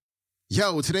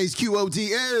Yo, today's QOD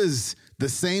is the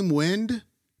same wind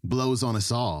blows on us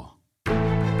all.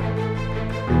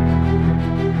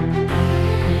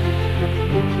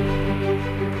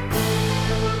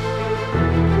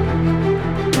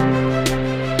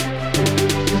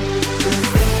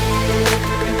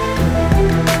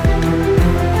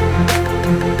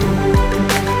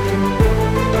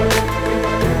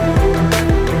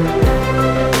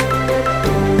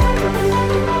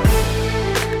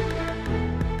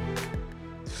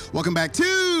 Welcome back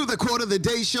to the Quote of the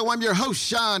Day Show. I'm your host,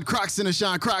 Sean Croxton of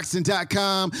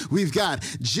SeanCroxton.com. We've got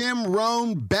Jim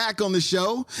Rohn back on the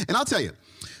show. And I'll tell you,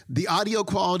 the audio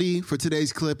quality for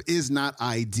today's clip is not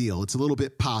ideal. It's a little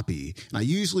bit poppy. And I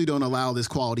usually don't allow this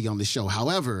quality on the show.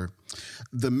 However,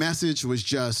 the message was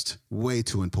just way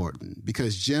too important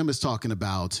because Jim is talking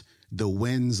about the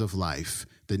winds of life,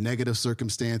 the negative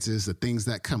circumstances, the things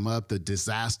that come up, the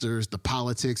disasters, the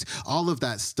politics, all of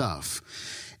that stuff.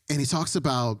 And he talks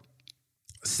about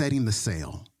setting the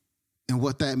sail. And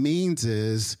what that means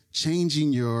is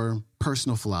changing your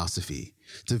personal philosophy,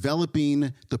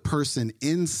 developing the person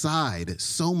inside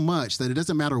so much that it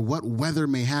doesn't matter what weather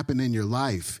may happen in your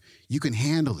life, you can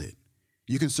handle it.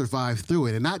 You can survive through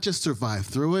it. And not just survive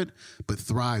through it, but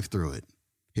thrive through it.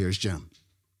 Here's Jim.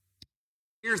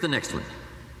 Here's the next one.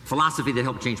 Philosophy that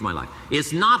helped change my life.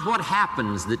 It's not what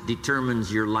happens that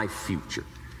determines your life future.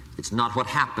 It's not what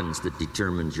happens that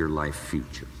determines your life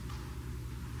future.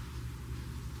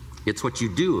 It's what you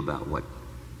do about what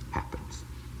happens.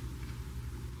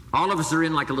 All of us are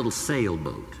in like a little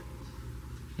sailboat.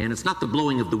 And it's not the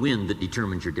blowing of the wind that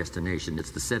determines your destination.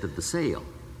 It's the set of the sail.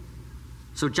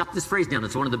 So jot this phrase down.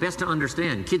 It's one of the best to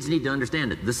understand. Kids need to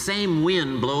understand it. The same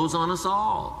wind blows on us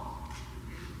all.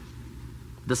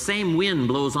 The same wind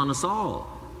blows on us all.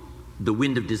 The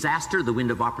wind of disaster, the wind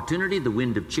of opportunity, the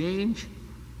wind of change.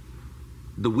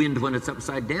 The wind when it's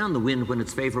upside down, the wind when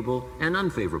it's favorable and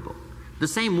unfavorable. The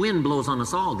same wind blows on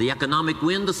us all. The economic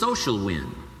wind, the social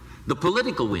wind, the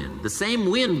political wind. The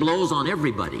same wind blows on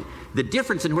everybody. The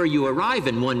difference in where you arrive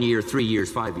in 1 year, 3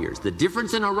 years, 5 years, the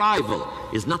difference in arrival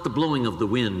is not the blowing of the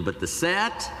wind, but the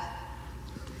set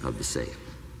of the sail.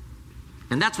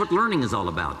 And that's what learning is all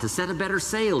about, to set a better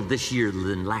sail this year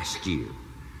than last year.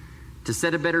 To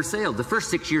set a better sail. The first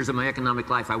 6 years of my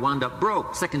economic life, I wound up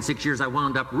broke. Second 6 years, I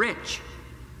wound up rich.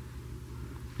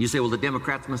 You say, well, the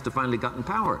Democrats must have finally gotten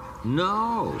power.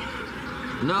 No.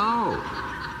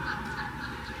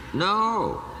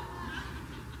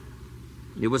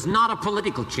 It was not a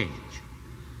political change.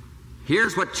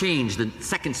 Here's what changed the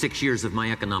second 6 years of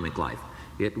my economic life.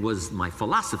 It was my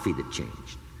philosophy that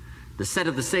changed. The set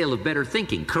of the sail of better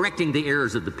thinking, correcting the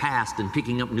errors of the past and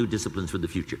picking up new disciplines for the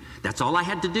future. That's all I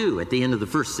had to do at the end of the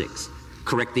first 6.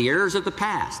 Correct the errors of the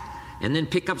past and then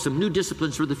pick up some new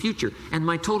disciplines for the future. And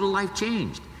my total life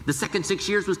changed. The second 6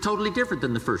 years was totally different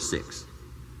than the first 6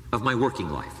 of my working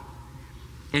life.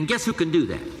 And guess who can do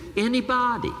that?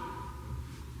 Anybody.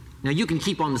 Now you can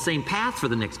keep on the same path for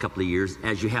the next couple of years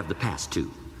as you have the past 2.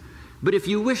 But if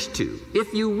you wish to,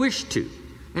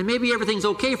 and maybe everything's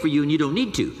okay for you and you don't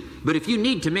need to, but if you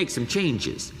need to make some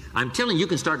changes, I'm telling you, you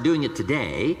can start doing it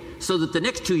today so that the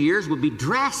next 2 years will be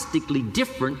drastically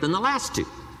different than the last 2.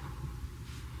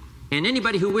 And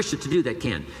anybody who wishes to do that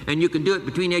can. And you can do it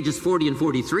between ages 40 and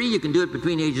 43. You can do it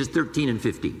between ages 13 and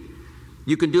 15.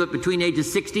 You can do it between ages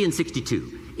 60 and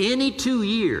 62. Any 2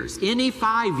 years, any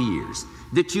 5 years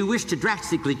that you wish to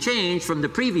drastically change from the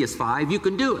previous 5, you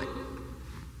can do it.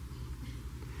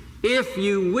 If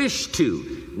you wish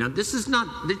to. Now this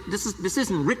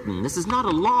isn't written. This is not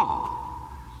a law.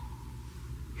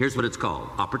 Here's what it's called: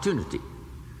 opportunity.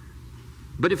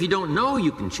 But if you don't know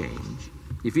you can change,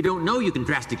 if you don't know you can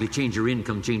drastically change your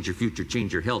income, change your future,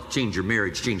 change your health, change your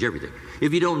marriage, change everything.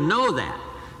 If you don't know that,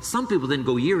 some people then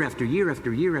go year after year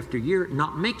after year after year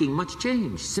not making much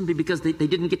change simply because they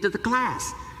didn't get to the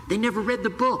class. They never read the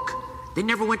book. They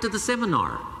never went to the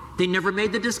seminar. They never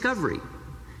made the discovery.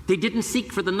 They didn't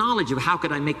seek for the knowledge of how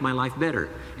could I make my life better.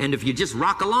 And if you just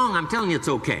rock along, I'm telling you it's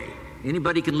okay.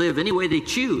 Anybody can live any way they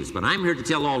choose, but I'm here to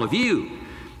tell all of you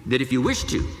that if you wish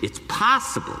to, it's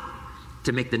possible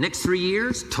to make the next 3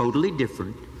 years totally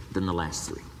different than the last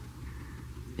 3.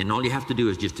 And all you have to do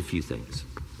is just a few things.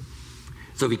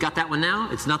 So if you got that one now,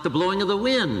 it's not the blowing of the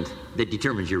wind that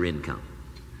determines your income.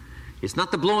 It's not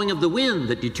the blowing of the wind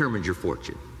that determines your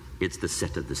fortune. It's the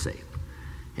set of the sail.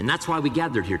 And that's why we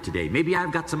gathered here today. Maybe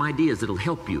I've got some ideas that'll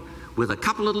help you with a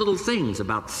couple of little things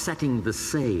about setting the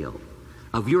sail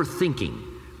of your thinking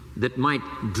that might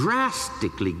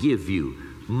drastically give you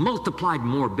multiplied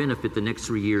more benefit the next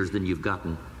 3 years than you've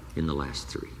gotten in the last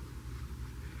 3.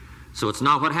 So it's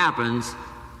not what happens.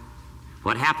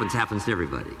 What happens to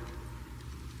everybody.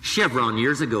 Chevron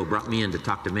years ago brought me in to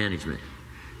talk to management.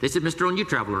 They said, Mr. Rohn, you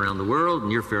travel around the world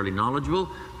and you're fairly knowledgeable.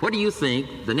 What do you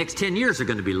think the next 10 years are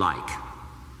going to be like?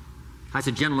 I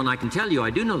said, gentlemen, I can tell you I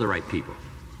do know the right people.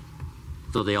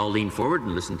 So they all leaned forward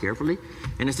and listened carefully.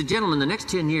 And I said, gentlemen, the next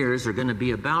 10 years are going to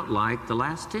be about like the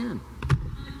last 10.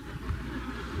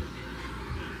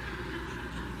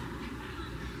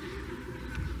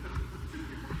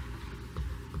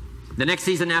 The next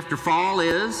season after fall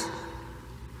is,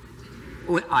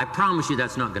 I promise you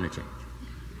that's not going to change.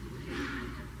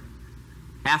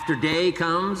 After day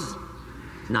comes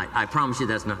night. I promise you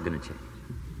that's not going to change.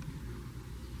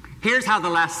 Here's how the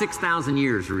last 6,000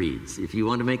 years reads. If you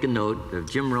want to make a note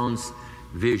of Jim Rohn's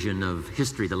vision of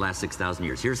history the last 6,000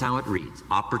 years, here's how it reads.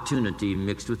 Opportunity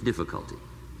mixed with difficulty.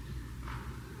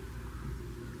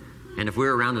 And if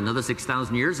we're around another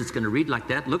 6,000 years, it's going to read like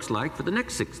that looks like for the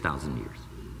next 6,000 years.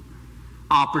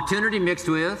 Opportunity mixed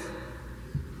with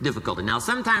difficulty. Now,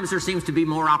 sometimes there seems to be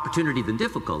more opportunity than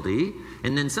difficulty,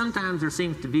 and then sometimes there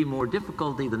seems to be more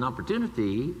difficulty than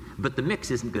opportunity, but the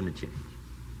mix isn't going to change.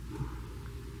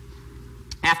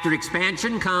 After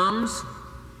expansion comes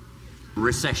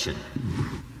recession.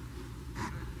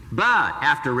 But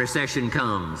after recession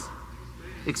comes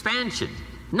expansion.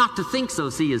 Not to think so,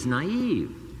 see, is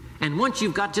naive. And once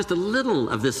you've got just a little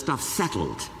of this stuff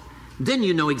settled, then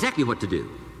you know exactly what to do.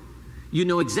 You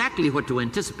know exactly what to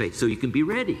anticipate so you can be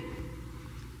ready.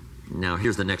 Now,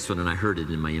 here's the next one, and I heard it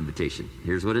in my invitation.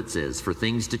 Here's what it says. For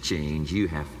things to change, you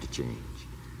have to change.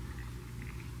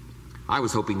 I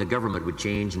was hoping the government would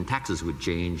change, and taxes would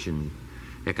change, and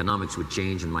economics would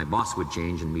change, and my boss would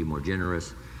change and be more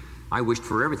generous. I wished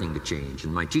for everything to change,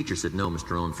 and my teacher said, no,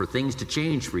 Mr. Rohn, for things to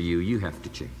change for you, you have to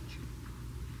change.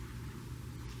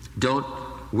 Don't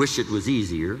wish it was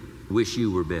easier, wish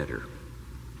you were better.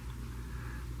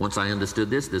 Once I understood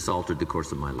this altered the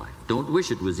course of my life. Don't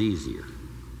wish it was easier.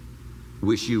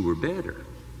 Wish you were better.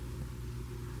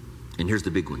 And here's the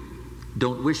big one.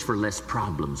 Don't wish for less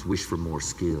problems, wish for more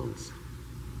skills.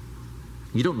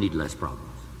 You don't need less problems.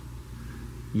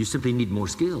 You simply need more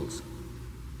skills.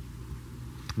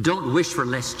 Don't wish for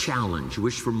less challenge,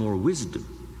 wish for more wisdom.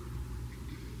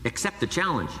 Accept the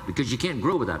challenge, because you can't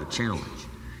grow without a challenge.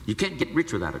 You can't get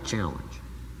rich without a challenge.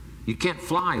 You can't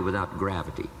fly without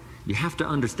gravity. You have to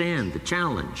understand the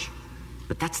challenge.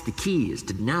 But that's the key, is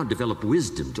to now develop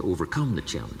wisdom to overcome the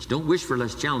challenge. Don't wish for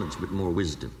less challenge, but more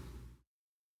wisdom.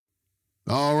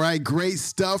 All right, great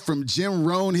stuff from Jim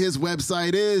Rohn. His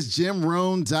website is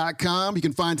jimrohn.com. You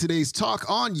can find today's talk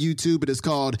on YouTube. It is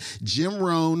called Jim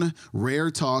Rohn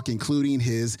Rare Talk, including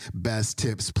his best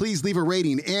tips. Please leave a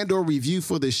rating and or review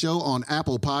for the show on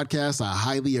Apple Podcasts. I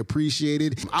highly appreciate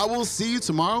it. I will see you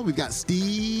tomorrow. We've got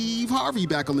Steve Harvey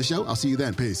back on the show. I'll see you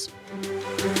then. Peace.